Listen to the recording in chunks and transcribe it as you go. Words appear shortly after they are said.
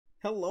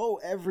Hello,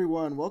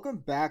 everyone. Welcome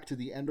back to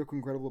the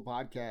Incredible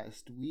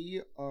podcast.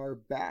 We are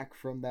back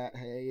from that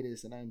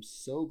hiatus, and I'm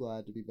so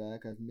glad to be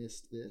back. I've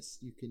missed this.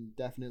 You can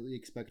definitely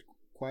expect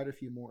quite a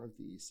few more of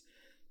these.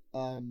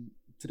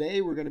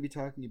 Today, we're going to be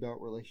talking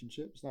about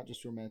relationships, not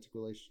just romantic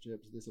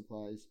relationships. This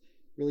applies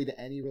really to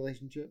any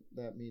relationship,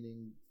 that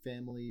meaning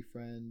family,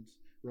 friends,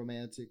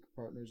 romantic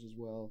partners as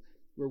well,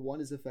 where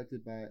one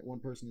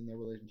person in their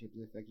relationship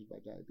is affected by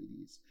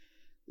diabetes.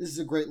 This is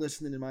a great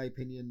listen, in my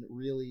opinion.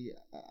 Really,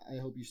 I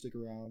hope you stick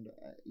around,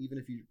 even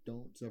if you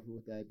don't suffer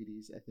with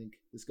diabetes. I think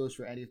this goes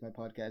for any of my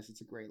podcasts.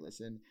 It's a great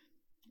listen.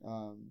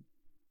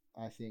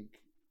 I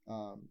think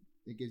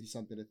it gives you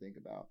something to think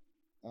about.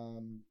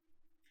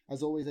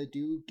 As always, I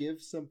do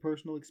give some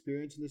personal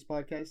experience in this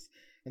podcast,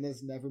 and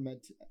that's never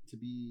meant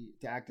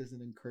to act as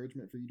an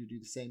encouragement for you to do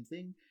the same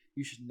thing.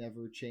 You should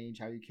never change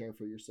how you care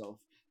for yourself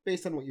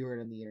based on what you heard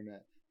on the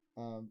internet,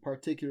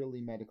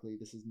 particularly medically.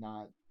 This is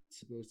not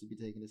supposed to be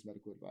taken as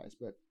medical advice,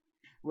 but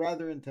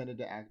rather intended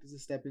to act as a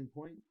stepping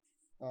point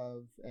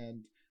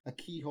and a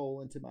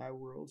keyhole into my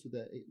world so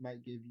that it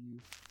might give you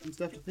some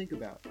stuff to think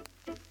about.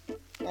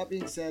 That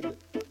being said,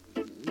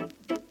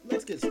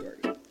 let's get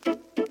started.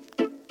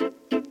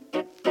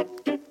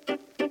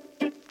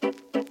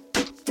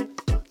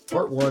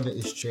 Part 1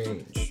 is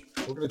change.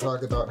 We're going to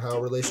talk about how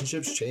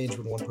relationships change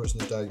when one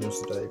person is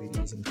diagnosed with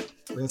diabetes, and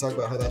we're going to talk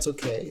about how that's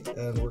okay,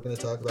 and we're going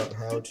to talk about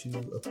how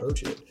to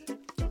approach it.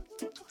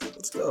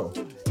 Let's go.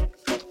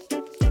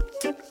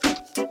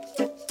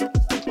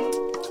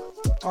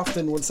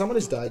 Often, when someone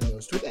is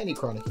diagnosed with any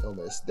chronic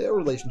illness, their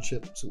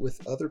relationships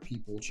with other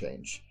people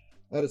change.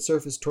 At its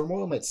surface,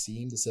 turmoil might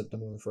seem the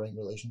symptom of a fraying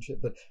relationship,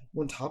 but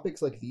when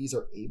topics like these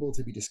are able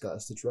to be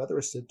discussed, it's rather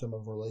a symptom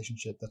of a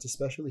relationship that's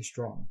especially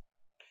strong.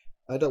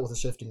 I dealt with a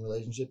shifting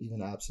relationship,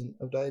 even absent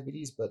of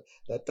diabetes, but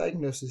that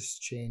diagnosis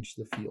changed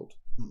the field.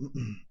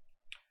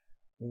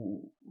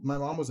 My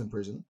mom was in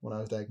prison when I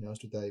was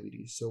diagnosed with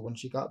diabetes, so when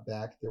she got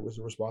back, there was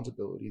a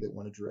responsibility that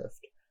went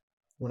adrift.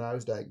 When I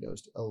was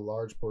diagnosed, a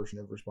large portion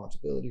of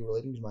responsibility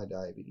relating to my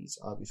diabetes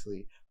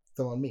obviously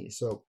fell on me.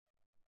 So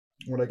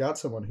when I got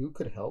someone who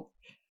could help,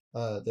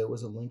 there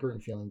was a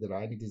lingering feeling that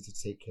I needed to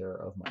take care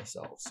of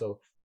myself. So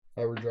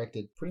I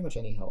rejected pretty much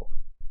any help.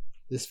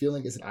 This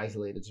feeling isn't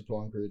isolated to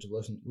prolonged periods of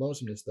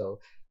lonesomeness, though,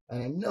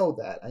 and I know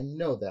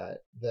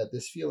that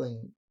this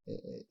feeling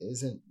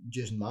isn't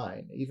just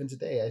mine. Even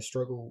today, I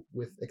struggle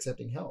with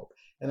accepting help,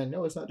 and I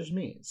know it's not just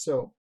me.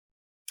 So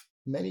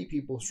many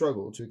people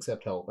struggle to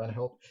accept help, and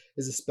help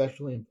is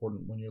especially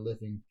important when you're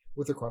living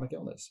with a chronic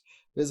illness.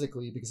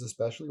 Physically, because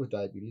especially with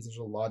diabetes, there's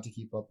a lot to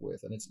keep up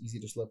with, and it's easy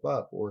to slip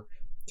up or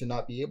to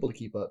not be able to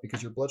keep up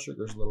because your blood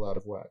sugar is a little out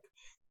of whack.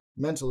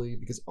 Mentally,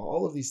 because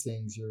all of these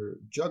things you're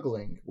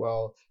juggling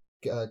while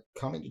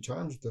coming to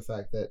terms with the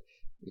fact that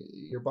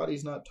your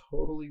body's not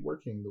totally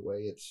working the way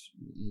it's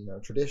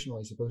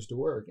traditionally supposed to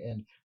work,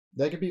 and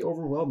that can be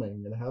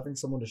overwhelming, and having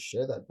someone to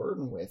share that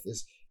burden with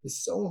is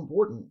so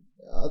important.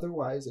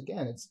 Otherwise,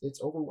 again,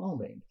 it's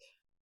overwhelming.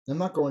 I'm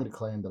not going to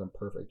claim that I'm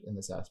perfect in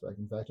this aspect.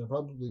 In fact, I'm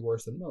probably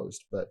worse than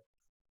most, but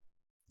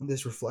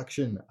this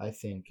reflection, I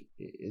think,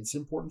 it's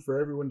important for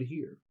everyone to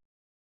hear.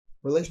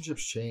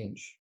 Relationships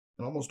change,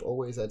 and almost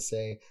always I'd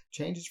say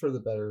change is for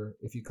the better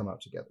if you come out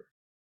together.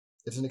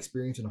 It's an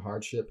experience in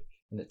hardship,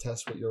 and it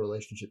tests what your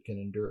relationship can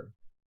endure.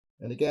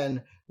 And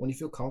again, when you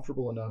feel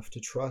comfortable enough to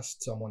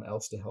trust someone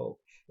else to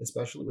help,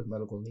 especially with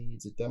medical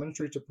needs, it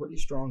demonstrates a pretty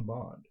strong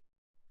bond.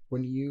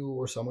 When you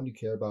or someone you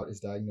care about is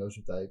diagnosed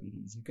with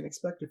diabetes, you can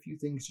expect a few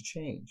things to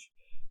change.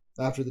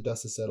 After the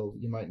dust has settled,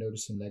 you might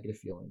notice some negative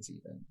feelings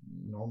even,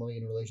 normally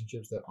in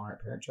relationships that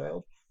aren't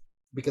parent-child,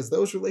 because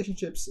those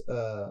relationships,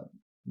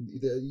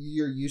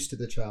 you're used to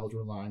the child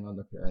relying on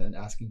the parent and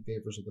asking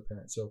favors of the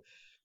parent. So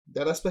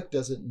that aspect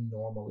doesn't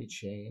normally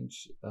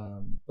change,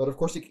 but of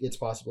course it's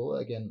possible.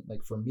 Again,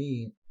 like for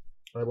me,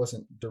 I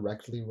wasn't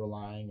directly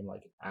relying and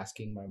like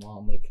asking my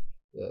mom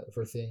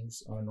for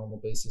things on a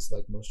normal basis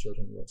like most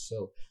children would.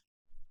 So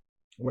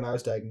when I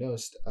was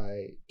diagnosed,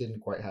 I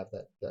didn't quite have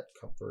that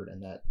comfort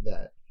and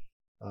that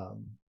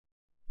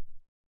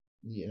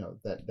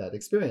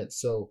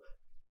experience. So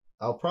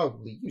I'll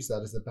probably use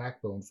that as the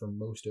backbone for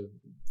most of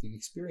the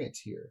experience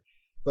here.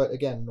 But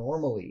again,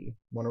 normally,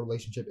 when a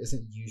relationship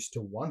isn't used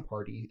to one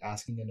party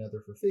asking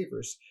another for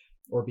favors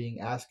or being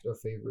asked of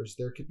favors,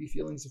 there could be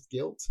feelings of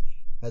guilt,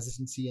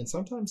 hesitancy, and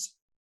sometimes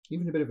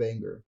even a bit of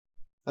anger.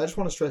 I just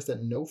want to stress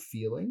that no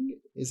feeling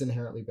is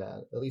inherently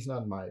bad, at least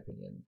not in my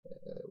opinion.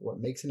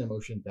 What makes an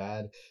emotion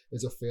bad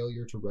is a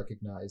failure to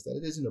recognize that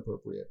it isn't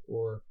appropriate,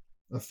 or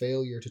a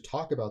failure to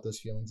talk about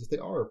those feelings if they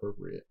are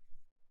appropriate.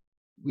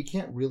 We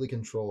can't really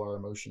control our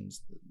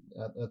emotions.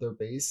 At their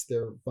base,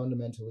 they're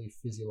fundamentally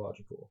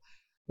physiological,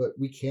 but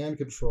we can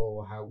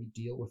control how we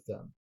deal with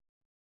them.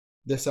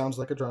 This sounds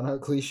like a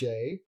drawn-out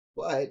cliche,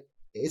 but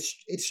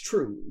it's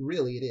true.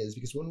 Really, it is,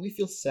 because when we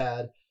feel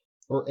sad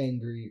or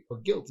angry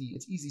or guilty,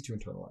 it's easy to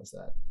internalize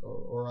that.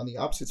 Or on the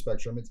opposite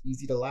spectrum, it's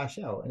easy to lash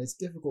out, and it's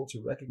difficult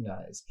to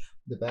recognize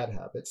the bad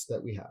habits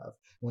that we have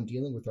when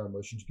dealing with our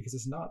emotions because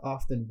it's not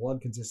often one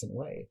consistent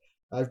way.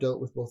 I've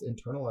dealt with both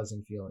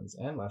internalizing feelings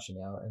and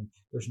lashing out, and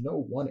there's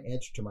no one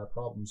answer to my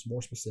problems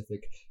more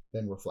specific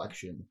than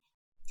reflection.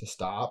 To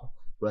stop,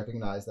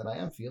 recognize that I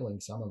am feeling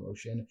some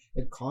emotion,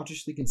 and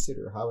consciously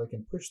consider how I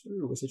can push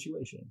through a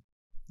situation.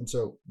 And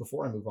so,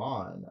 before I move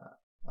on,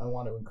 I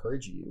want to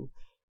encourage you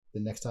the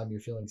next time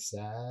you're feeling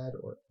sad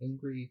or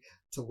angry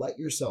to let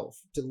yourself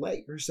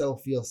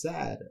feel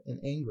sad and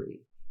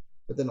angry,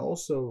 but then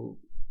also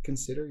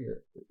consider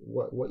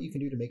what you can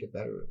do to make it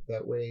better.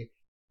 That way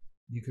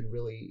you can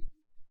really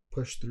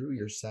push through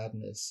your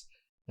sadness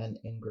and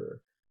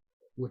anger,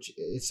 which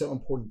is so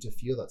important to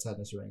feel that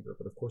sadness or anger,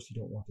 but of course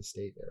you don't want to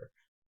stay there.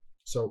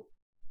 So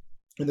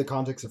in the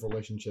context of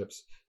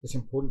relationships, it's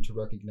important to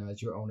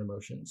recognize your own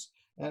emotions,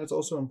 and it's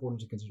also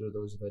important to consider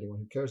those of anyone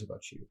who cares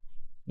about you.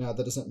 Now,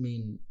 that doesn't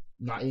mean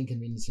not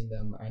inconveniencing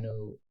them. I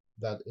know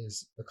that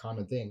is a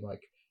common thing.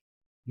 Like,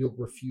 you'll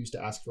refuse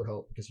to ask for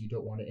help because you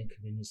don't want to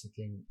inconvenience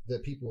the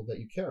people that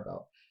you care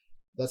about.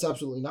 That's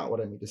absolutely not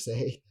what I mean to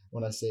say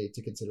when I say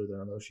to consider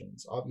their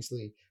emotions.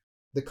 Obviously,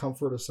 the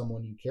comfort of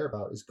someone you care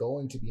about is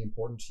going to be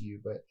important to you,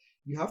 but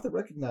you have to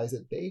recognize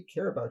that they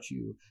care about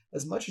you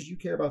as much as you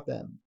care about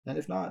them. And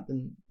if not,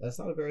 then that's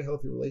not a very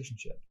healthy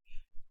relationship.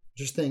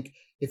 Just think,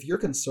 if you're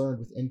concerned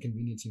with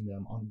inconveniencing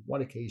them on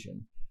one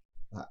occasion,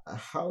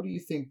 how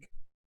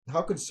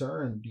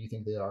concerned do you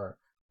think they are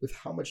with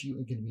how much you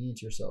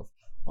inconvenience yourself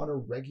on a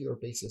regular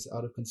basis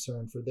out of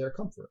concern for their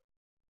comfort?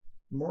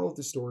 Moral of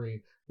the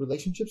story: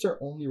 relationships are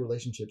only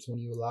relationships when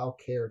you allow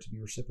care to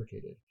be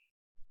reciprocated.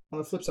 On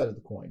the flip side of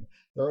the coin,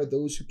 there are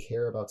those who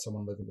care about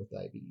someone living with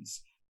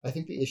diabetes. I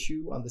think the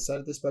issue on this side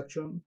of the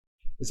spectrum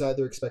is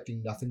either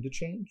expecting nothing to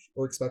change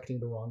or expecting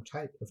the wrong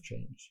type of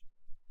change.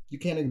 You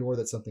can't ignore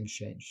that something's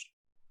changed.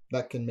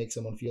 That can make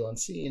someone feel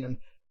unseen and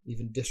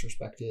even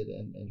disrespected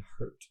and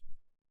hurt.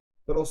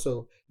 But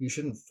also, you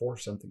shouldn't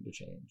force something to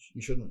change.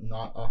 You shouldn't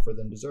not offer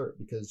them dessert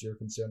because you're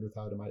concerned with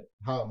how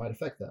it might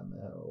affect them,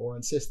 or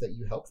insist that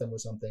you help them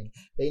with something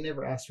they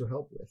never asked for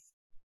help with.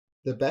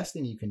 The best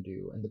thing you can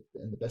do, and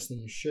the best thing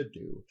you should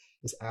do,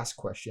 is ask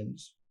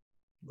questions,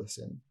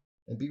 listen,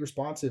 and be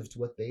responsive to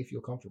what they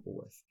feel comfortable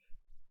with.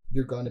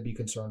 You're going to be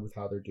concerned with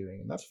how they're doing,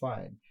 and that's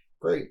fine.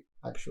 Great,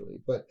 actually.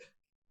 But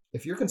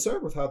if you're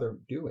concerned with how they're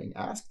doing,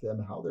 ask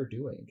them how they're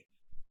doing.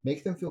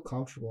 Make them feel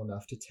comfortable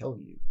enough to tell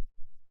you.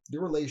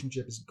 Your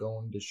relationship is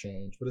going to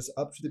change, but it's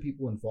up to the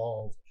people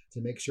involved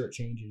to make sure it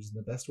changes in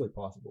the best way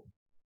possible.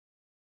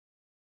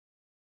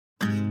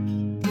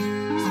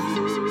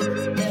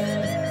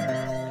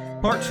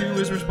 Part 2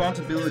 is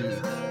responsibility.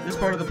 This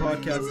part of the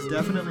podcast is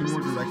definitely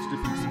more directed to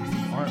people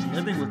who aren't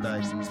living with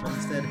diabetes, but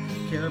instead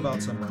care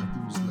about someone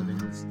who's living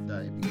with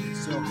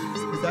diabetes. So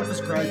if that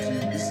describes you,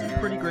 this is a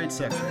pretty great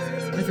section.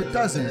 And if it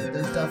doesn't,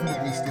 there's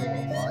definitely still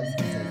a lot you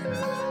can take from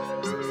it.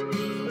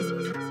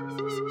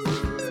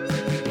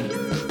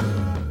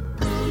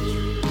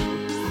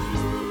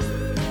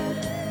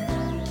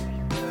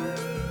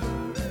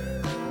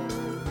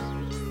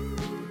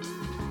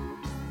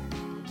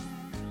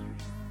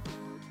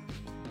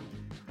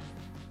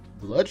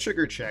 Blood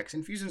sugar checks,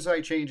 infusion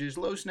site changes,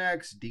 low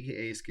snacks,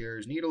 DKA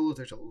scares, needles.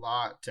 There's a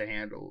lot to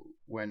handle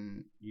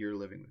when you're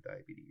living with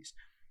diabetes.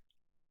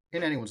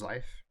 In anyone's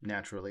life,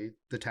 naturally,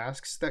 the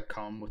tasks that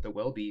come with the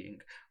well-being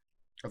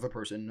of a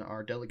person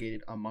are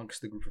delegated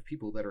amongst the group of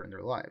people that are in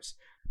their lives.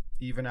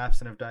 Even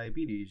absent of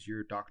diabetes,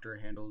 your doctor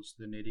handles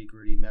the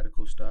nitty-gritty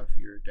medical stuff,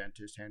 your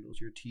dentist handles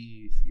your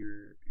teeth,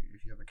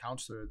 if you have a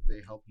counselor,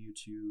 they help you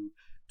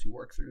to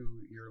work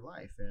through your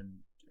life and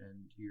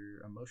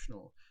your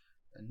emotional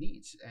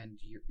needs, and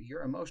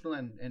your emotional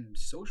and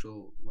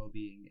social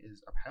well-being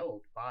is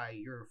upheld by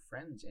your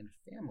friends and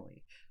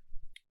family.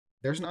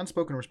 There's an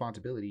unspoken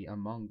responsibility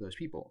among those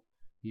people,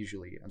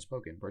 usually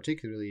unspoken,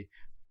 particularly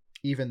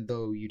even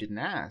though you didn't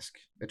ask.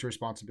 It's a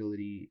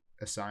responsibility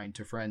assigned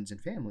to friends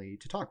and family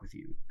to talk with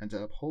you and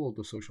to uphold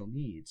the social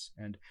needs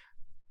and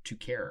to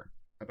care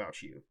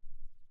about you.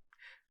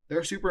 There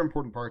are super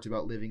important parts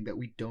about living that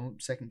we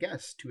don't second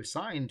guess to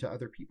assign to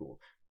other people.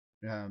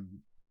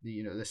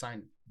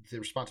 The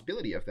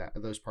responsibility of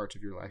those parts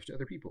of your life to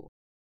other people.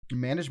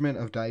 Management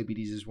of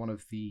diabetes is one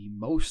of the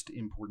most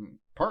important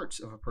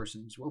parts of a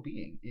person's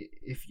well-being.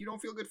 If you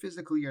don't feel good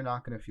physically, you're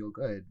not going to feel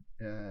good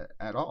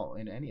at all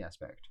in any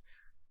aspect.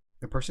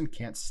 The person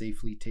can't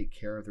safely take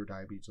care of their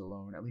diabetes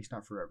alone, at least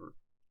not forever.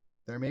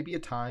 There may be a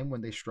time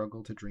when they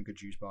struggle to drink a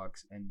juice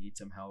box and need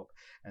some help,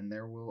 and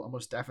there will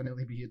almost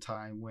definitely be a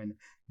time when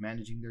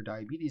managing their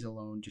diabetes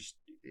alone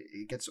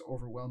it gets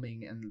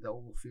overwhelming, and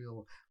they'll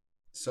feel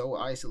so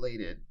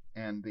isolated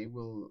and they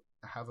will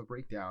have a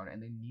breakdown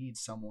and they need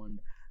someone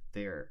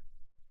there.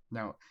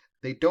 Now,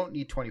 they don't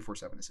need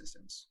 24/7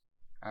 assistance.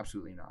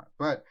 Absolutely not.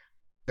 But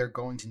they're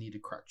going to need a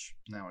crutch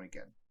now and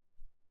again.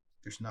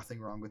 There's nothing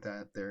wrong with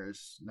that.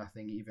 There's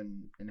nothing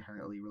even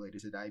inherently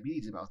related to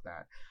diabetes about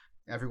that.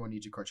 Everyone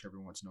needs a crutch every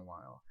once in a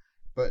while.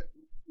 But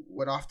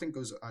what often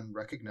goes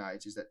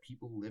unrecognized is that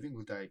people living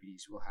with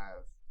diabetes will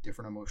have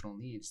different emotional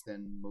needs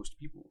than most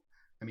people.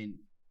 I mean,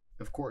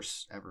 of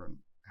course, everyone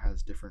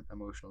has different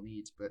emotional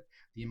needs, but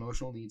the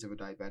emotional needs of a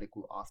diabetic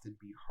will often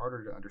be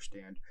harder to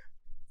understand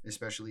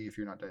especially if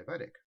you're not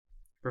diabetic.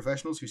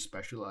 Professionals who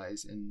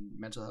specialize in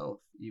mental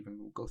health even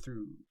will go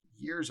through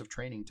years of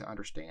training to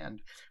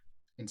understand,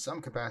 in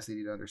some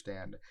capacity, to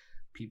understand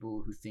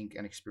people who think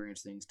and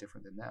experience things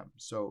different than them.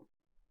 So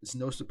it's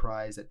no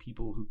surprise that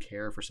people who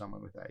care for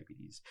someone with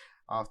diabetes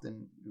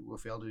often will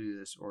fail to do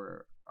this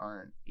or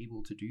aren't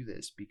able to do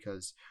this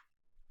because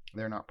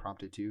they're not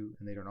prompted to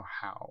and they don't know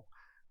how.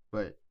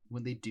 But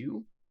when they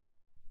do,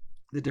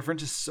 the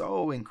difference is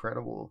so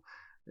incredible.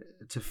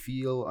 To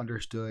feel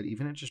understood,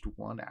 even in just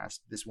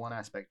this one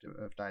aspect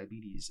of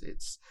diabetes,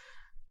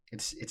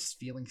 it's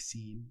feeling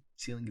seen,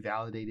 feeling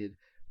validated.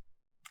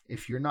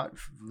 If you're not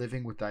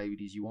living with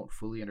diabetes, you won't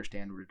fully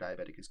understand what a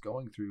diabetic is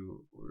going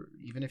through. Or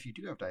even if you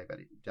do have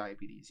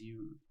diabetes,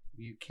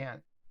 you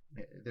can't.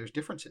 There's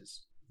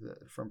differences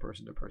from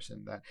person to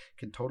person that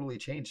can totally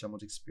change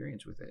someone's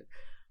experience with it.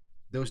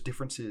 Those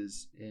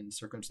differences in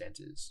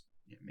circumstances,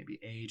 maybe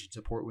age and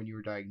support when you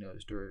were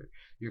diagnosed, or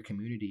your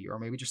community, or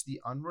maybe just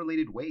the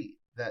unrelated weight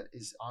that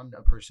is on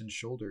a person's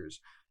shoulders,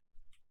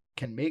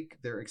 can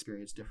make their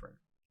experience different.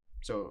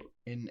 So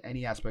in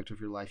any aspect of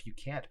your life, you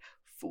can't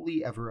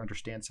fully ever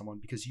understand someone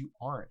because you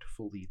aren't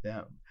fully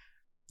them.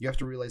 You have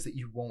to realize that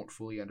you won't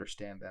fully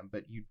understand them,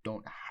 but you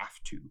don't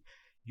have to.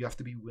 You have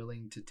to be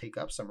willing to take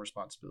up some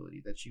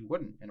responsibility that you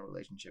wouldn't in a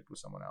relationship with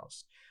someone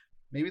else.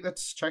 Maybe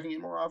that's checking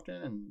in more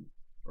often,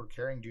 or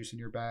carrying juice in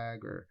your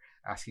bag, or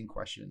asking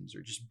questions,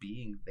 or just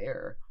being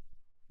there.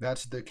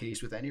 That's the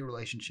case with any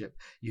relationship.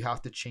 You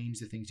have to change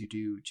the things you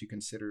do to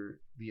consider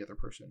the other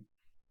person.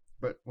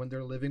 But when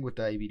they're living with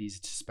diabetes,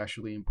 it's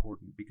especially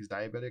important because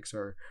diabetics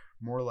are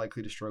more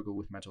likely to struggle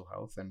with mental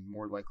health and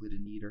more likely to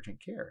need urgent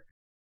care.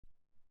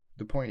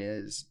 The point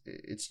is,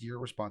 it's your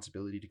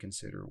responsibility to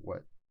consider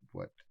what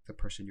the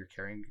person you're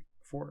caring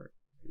for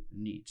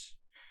needs.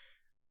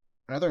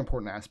 Another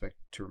important aspect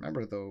to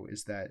remember, though,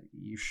 is that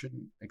you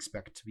shouldn't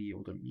expect to be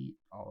able to meet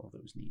all of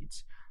those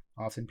needs.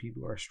 Often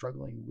people are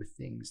struggling with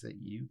things that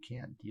you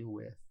can't deal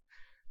with.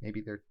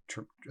 Maybe they're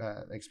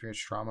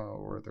experienced trauma,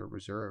 or they're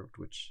reserved,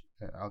 which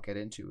I'll get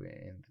into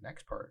in the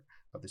next part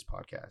of this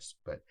podcast.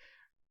 But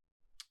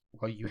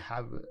while you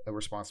have a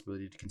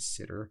responsibility to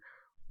consider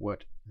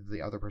what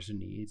the other person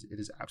needs, it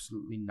is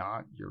absolutely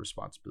not your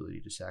responsibility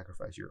to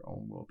sacrifice your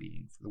own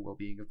well-being for the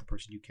well-being of the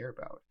person you care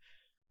about.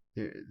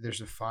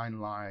 There's a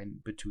fine line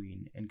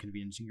between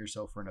inconveniencing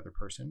yourself for another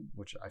person,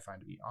 which I find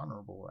to be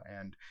honorable,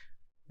 and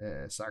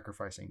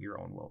sacrificing your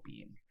own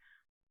well-being.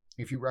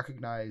 If you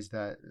recognize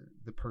that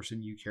the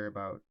person you care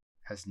about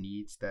has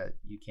needs that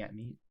you can't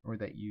meet, or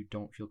that you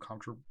don't feel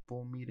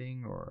comfortable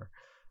meeting, or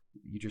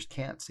you just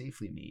can't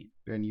safely meet,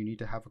 then you need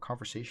to have a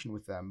conversation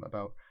with them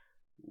about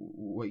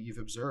what you've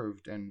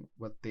observed and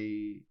what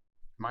they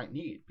might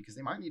need, because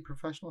they might need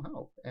professional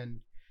help. And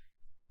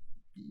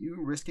you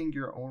risking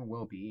your own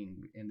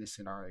well-being in this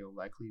scenario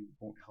likely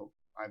won't help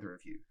either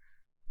of you.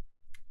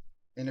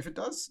 And if it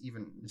does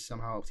even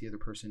somehow help the other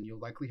person, you'll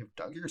likely have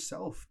dug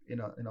yourself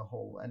in a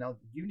hole, and now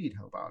you need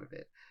help out of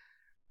it.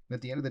 And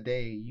at the end of the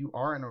day, you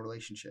are in a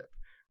relationship,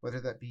 whether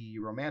that be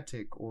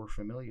romantic or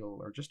familial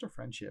or just a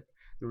friendship.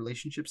 The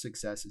relationship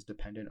success is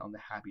dependent on the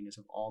happiness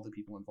of all the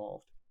people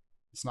involved.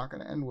 It's not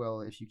going to end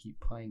well if you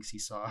keep playing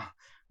seesaw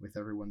with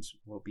everyone's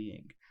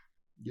well-being.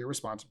 Your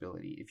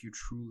responsibility, if you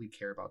truly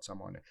care about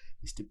someone,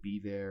 is to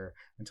be there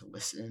and to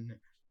listen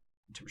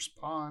and to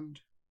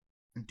respond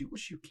and do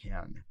what you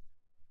can.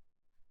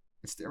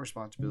 It's their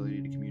responsibility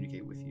to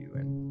communicate with you,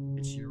 and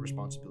it's your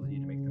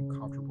responsibility to make them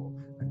comfortable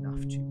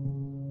enough to.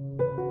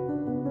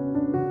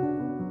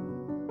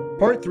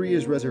 Part 3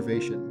 is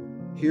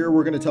Reservation. Here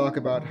we're going to talk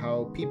about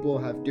how people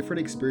have different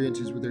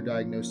experiences with their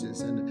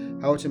diagnosis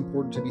and how it's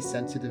important to be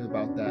sensitive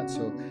about that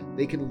so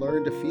they can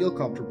learn to feel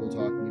comfortable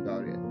talking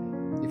about it.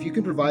 If you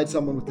can provide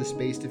someone with the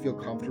space to feel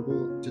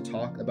comfortable to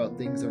talk about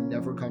things they're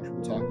never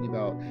comfortable talking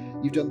about,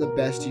 you've done the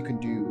best you can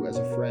do as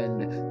a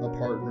friend, a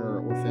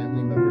partner, or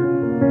family member.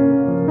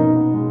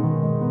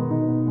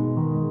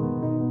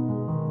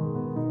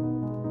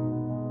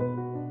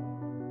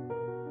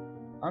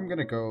 I'm going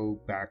to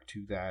go back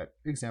to that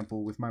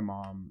example with my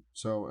mom.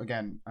 So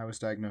again, I was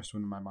diagnosed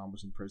when my mom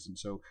was in prison.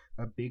 So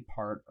a big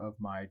part of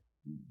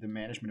the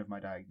management of my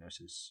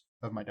diagnosis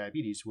of my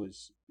diabetes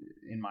was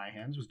in my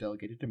hands, was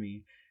delegated to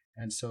me.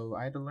 And so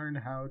I had to learn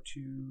how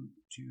to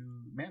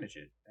manage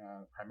it,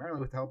 primarily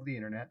with the help of the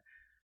internet.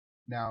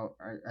 Now,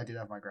 I did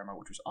have my grandma,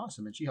 which was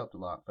awesome, and she helped a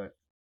lot. But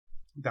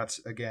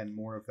that's, again,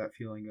 more of that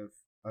feeling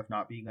of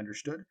not being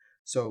understood.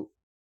 So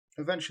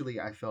eventually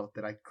I felt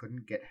that I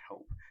couldn't get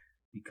help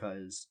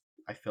because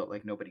I felt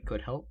like nobody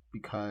could help,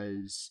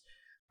 because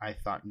I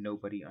thought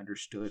nobody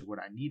understood what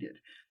I needed.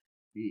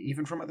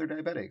 Even from other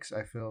diabetics,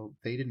 I felt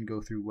they didn't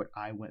go through what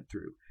I went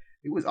through.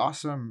 It was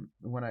awesome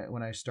when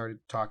I started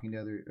talking to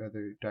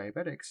other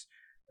diabetics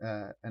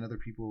and other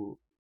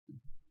people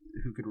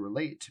who could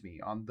relate to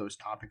me on those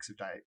topics of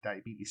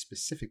diabetes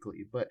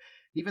specifically. But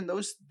even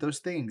those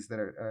things that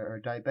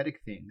are diabetic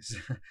things,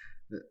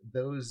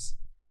 those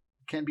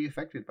can be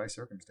affected by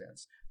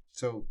circumstance.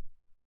 So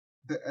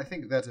I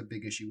think that's a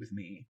big issue with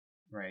me,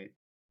 right?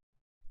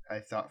 I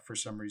thought for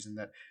some reason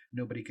that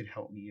nobody could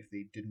help me if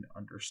they didn't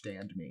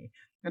understand me.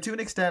 And to an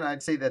extent,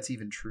 I'd say that's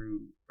even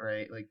true,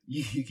 right? Like,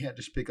 you can't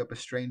just pick up a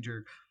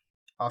stranger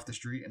off the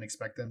street and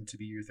expect them to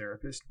be your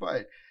therapist,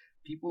 but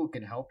people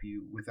can help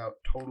you without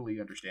totally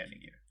understanding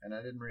you. And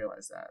I didn't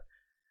realize that.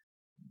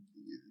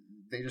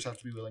 They just have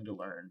to be willing to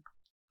learn.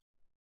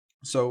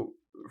 So,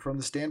 from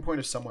the standpoint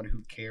of someone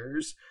who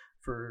cares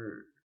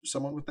for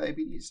someone with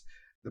diabetes,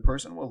 the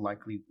person will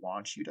likely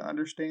want you to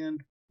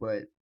understand,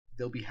 but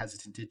they'll be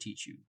hesitant to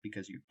teach you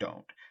because you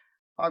don't.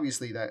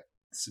 Obviously,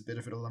 that's a bit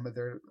of a dilemma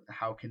there.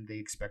 How can they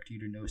expect you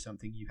to know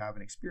something you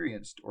haven't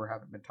experienced or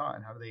haven't been taught?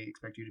 And how do they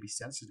expect you to be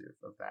sensitive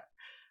of that?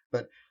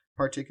 But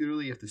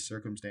particularly if the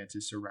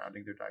circumstances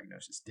surrounding their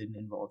diagnosis didn't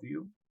involve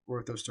you, or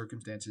if those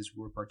circumstances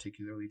were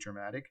particularly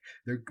traumatic,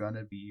 they're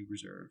gonna be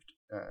reserved,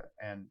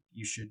 and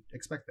you should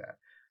expect that.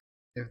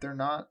 If they're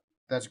not,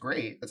 that's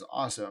great, that's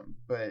awesome,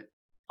 but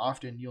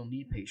often you'll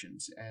need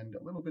patience and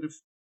a little bit of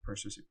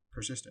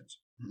persistence.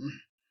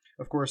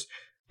 Of course,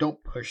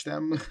 don't push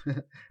them.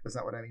 That's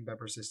not what I mean by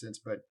persistence,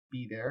 but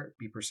be there,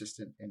 be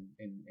persistent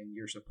in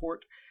your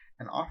support,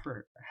 and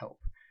offer help.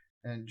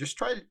 And just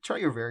try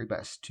your very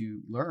best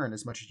to learn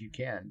as much as you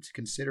can, to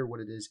consider what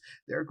it is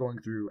they're going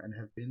through and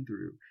have been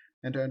through,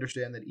 and to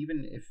understand that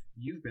even if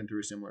you've been through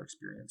a similar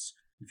experience,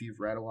 if you've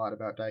read a lot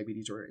about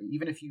diabetes, or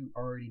even if you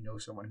already know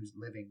someone who's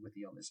living with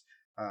the illness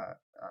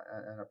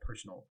in a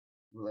personal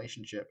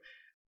relationship,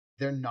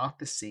 they're not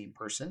the same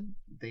person.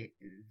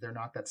 They're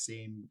not that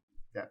same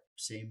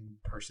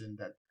person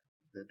that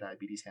the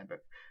diabetes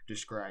handbook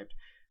described.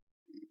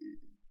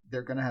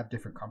 They're going to have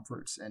different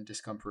comforts and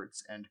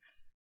discomforts, and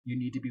you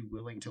need to be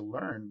willing to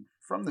learn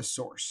from the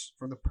source,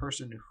 from the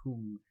person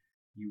whom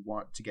you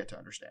want to get to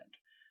understand.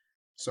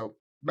 So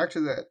back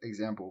to that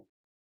example,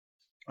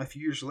 a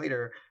few years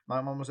later, my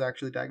mom was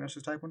actually diagnosed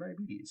with type 1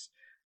 diabetes.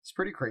 It's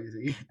pretty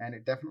crazy, and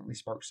it definitely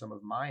sparked some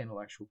of my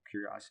intellectual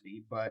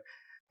curiosity, but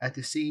at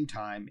the same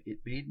time, it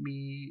made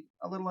me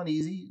a little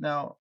uneasy.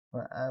 Now,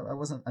 I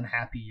wasn't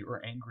unhappy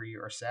or angry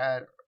or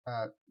sad.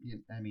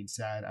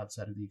 Sad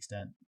outside of the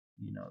extent,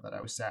 that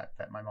I was sad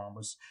that my mom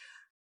was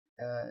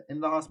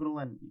in the hospital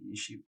and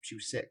she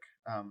was sick.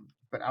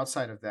 But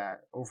outside of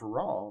that,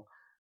 overall,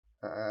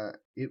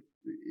 it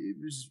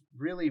was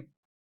really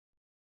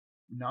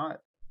not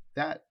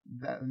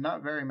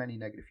not very many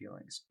negative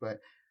feelings, but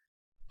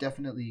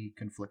definitely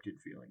conflicted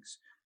feelings.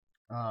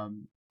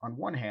 On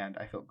one hand,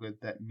 I felt good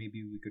that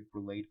maybe we could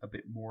relate a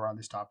bit more on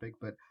this topic,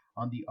 but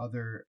on the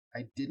other,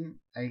 I didn't.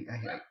 I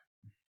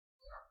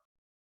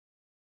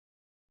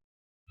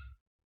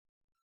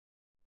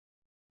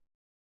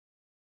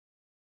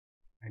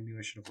knew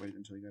I should have waited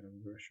until you got out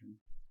of the restroom.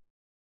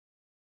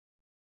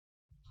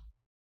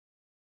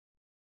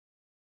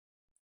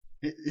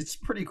 It's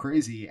pretty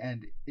crazy,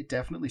 and it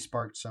definitely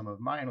sparked some of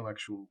my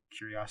intellectual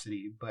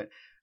curiosity, but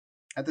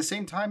at the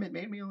same time, it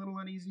made me a little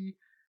uneasy.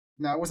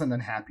 Now, I wasn't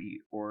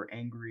unhappy or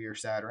angry or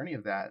sad or any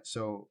of that.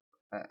 So,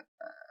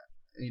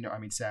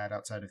 sad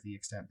outside of the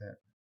extent that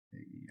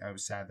I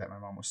was sad that my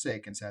mom was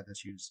sick and sad that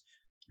she was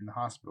in the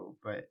hospital.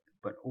 But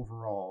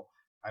overall,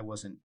 I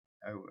wasn't.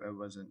 I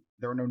wasn't.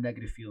 There were no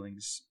negative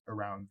feelings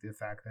around the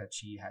fact that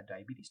she had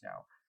diabetes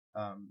now.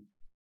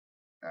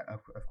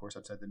 Of course,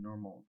 outside the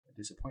normal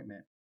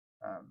disappointment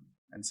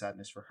and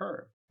sadness for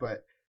her,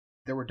 but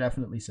there were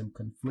definitely some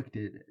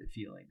conflicted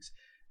feelings.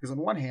 Because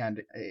on one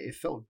hand, it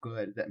felt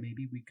good that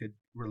maybe we could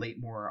relate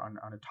more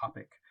on a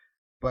topic,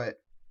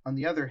 but on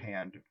the other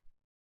hand,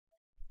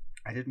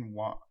 I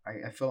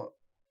felt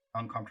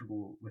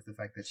uncomfortable with the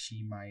fact that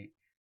she might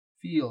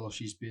feel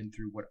she's been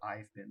through what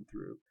I've been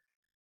through.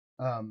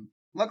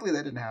 Luckily,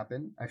 that didn't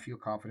happen. I feel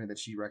confident that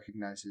she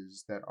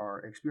recognizes that our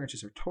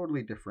experiences are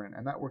totally different,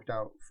 and that worked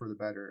out for the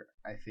better,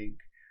 I think.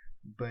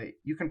 But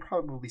you can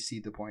probably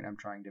see the point I'm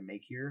trying to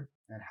make here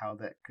and how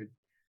that could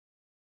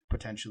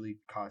potentially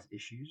cause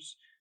issues.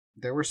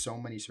 There were so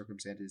many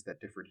circumstances that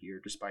differed here,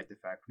 despite the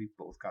fact we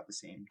both got the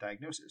same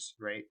diagnosis,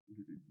 right?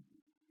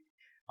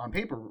 On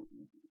paper,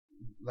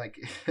 like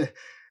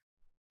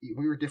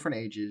we were different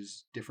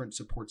ages, different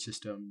support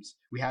systems.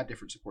 We had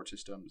different support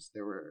systems.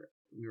 We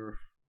were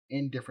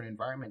in different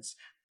environments.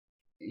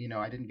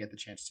 I didn't get the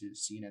chance to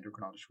see an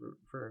endocrinologist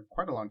for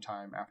quite a long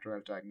time after I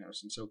was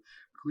diagnosed, and so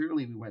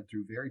clearly we went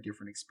through very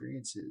different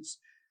experiences.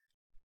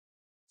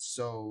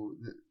 So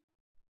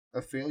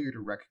a failure to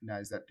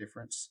recognize that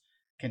difference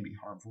can be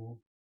harmful.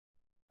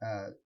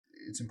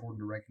 It's important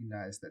to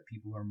recognize that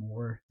people are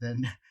more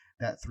than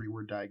that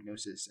 3-word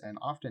diagnosis, and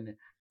often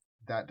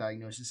that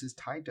diagnosis is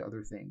tied to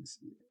other things.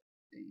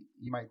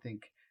 You might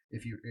think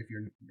if you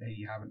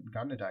haven't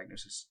gotten a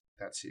diagnosis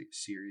that's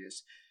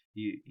serious,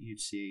 you'd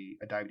say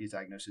a diabetes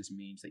diagnosis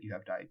means that you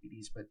have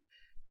diabetes, but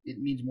it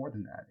means more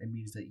than that. It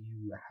means that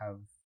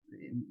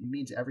it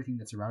means everything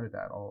that surrounded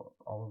that, all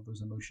of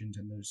those emotions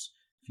and those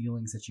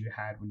feelings that you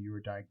had when you were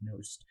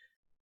diagnosed.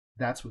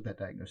 That's what that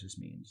diagnosis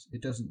means.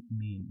 It doesn't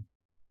mean,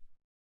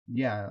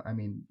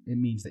 it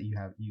means that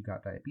you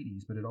got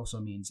diabetes, but it also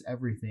means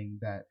everything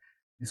that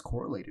is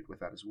correlated with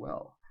that as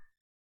well.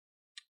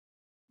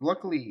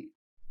 Luckily,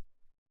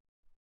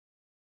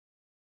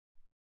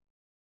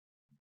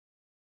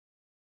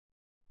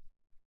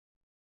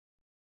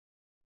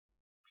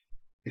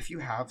 if you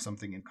have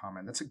something in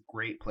common, that's a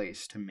great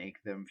place to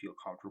make them feel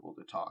comfortable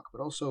to talk.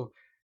 But also,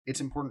 it's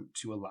important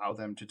to allow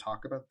them to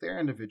talk about their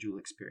individual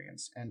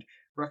experience and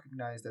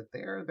recognize that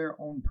they're their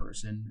own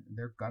person.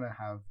 They're gonna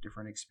have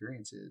different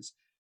experiences,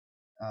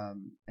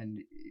 and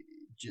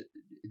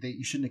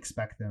you shouldn't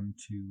expect them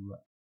to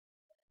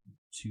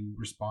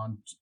respond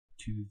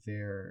to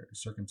their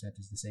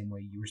circumstances the same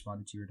way you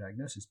responded to your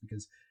diagnosis,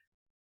 because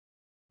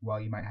while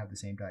you might have the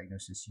same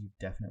diagnosis, you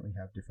definitely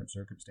have different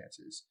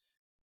circumstances.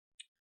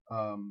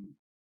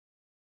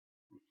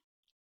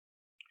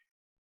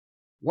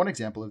 One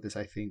example of this,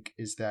 I think,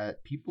 is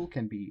that people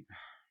can be.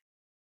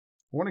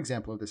 One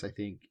example of this, I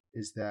think,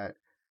 is that.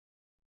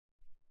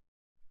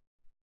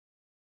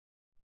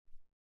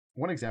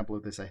 One example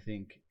of this, I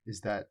think, is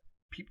that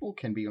people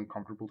can be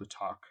uncomfortable to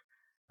talk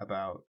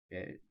about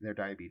their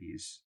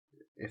diabetes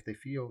if they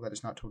feel that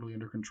it's not totally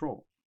under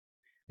control.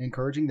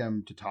 Encouraging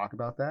them to talk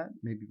about that,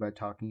 maybe by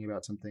talking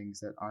about some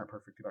things that aren't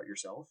perfect about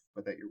yourself,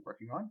 but that you're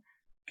working on,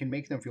 can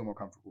make them feel more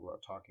comfortable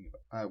about talking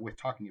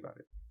about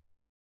it,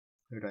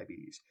 their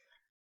diabetes.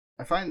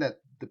 I find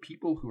that the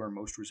people who are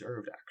most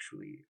reserved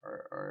actually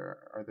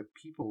are the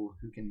people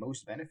who can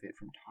most benefit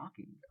from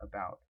talking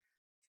about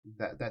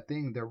that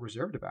thing they're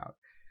reserved about.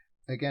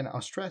 Again,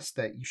 I'll stress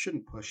that you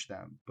shouldn't push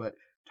them, but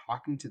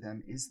talking to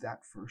them is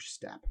that first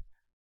step.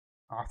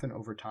 Often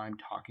over time,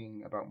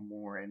 talking about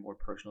more and more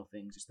personal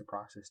things is the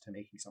process to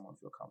making someone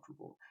feel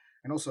comfortable.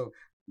 And also,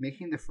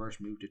 making the first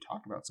move to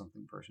talk about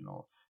something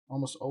personal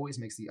almost always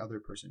makes the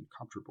other person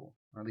comfortable,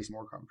 or at least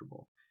more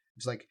comfortable.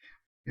 It's like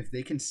if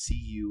they can see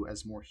you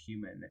as more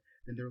human,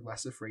 then they're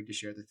less afraid to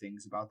share the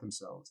things about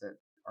themselves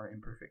that are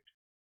imperfect.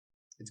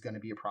 It's going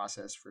to be a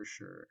process for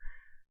sure.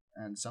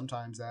 And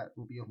sometimes that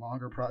will be a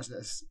longer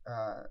process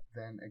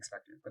than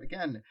expected. But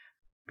again,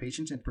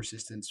 patience and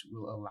persistence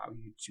will allow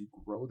you to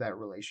grow that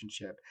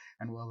relationship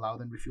and will allow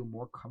them to feel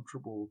more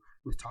comfortable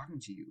with talking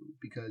to you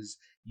because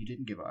you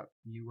didn't give up.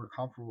 You were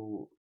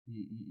comfortable.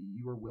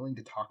 You were willing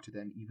to talk to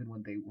them even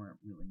when they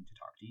weren't willing to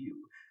talk to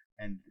you.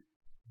 And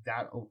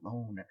that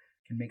alone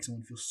can make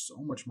someone feel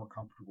so much more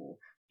comfortable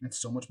and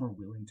so much more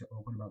willing to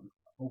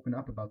open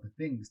up about the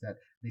things that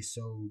they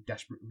so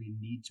desperately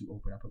need to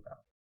open up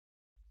about.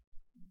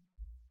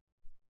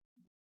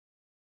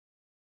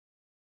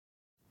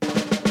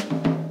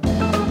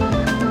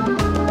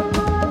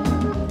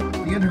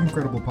 The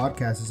Incredible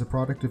podcast is a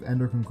product of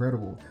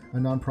Incredible, a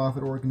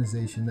nonprofit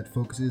organization that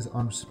focuses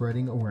on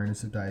spreading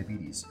awareness of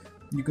diabetes.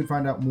 You can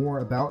find out more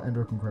about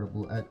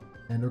Incredible at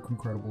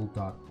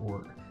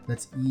endocrinedible.org.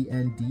 That's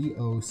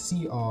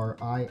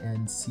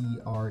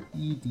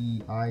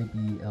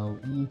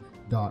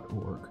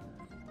endocrinedible.org.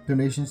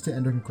 Donations to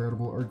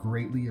Incredible are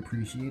greatly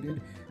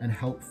appreciated and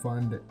help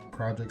fund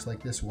projects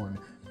like this one.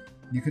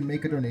 You can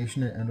make a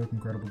donation at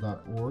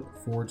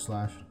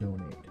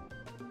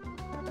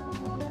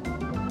endocrinedible.org/donate.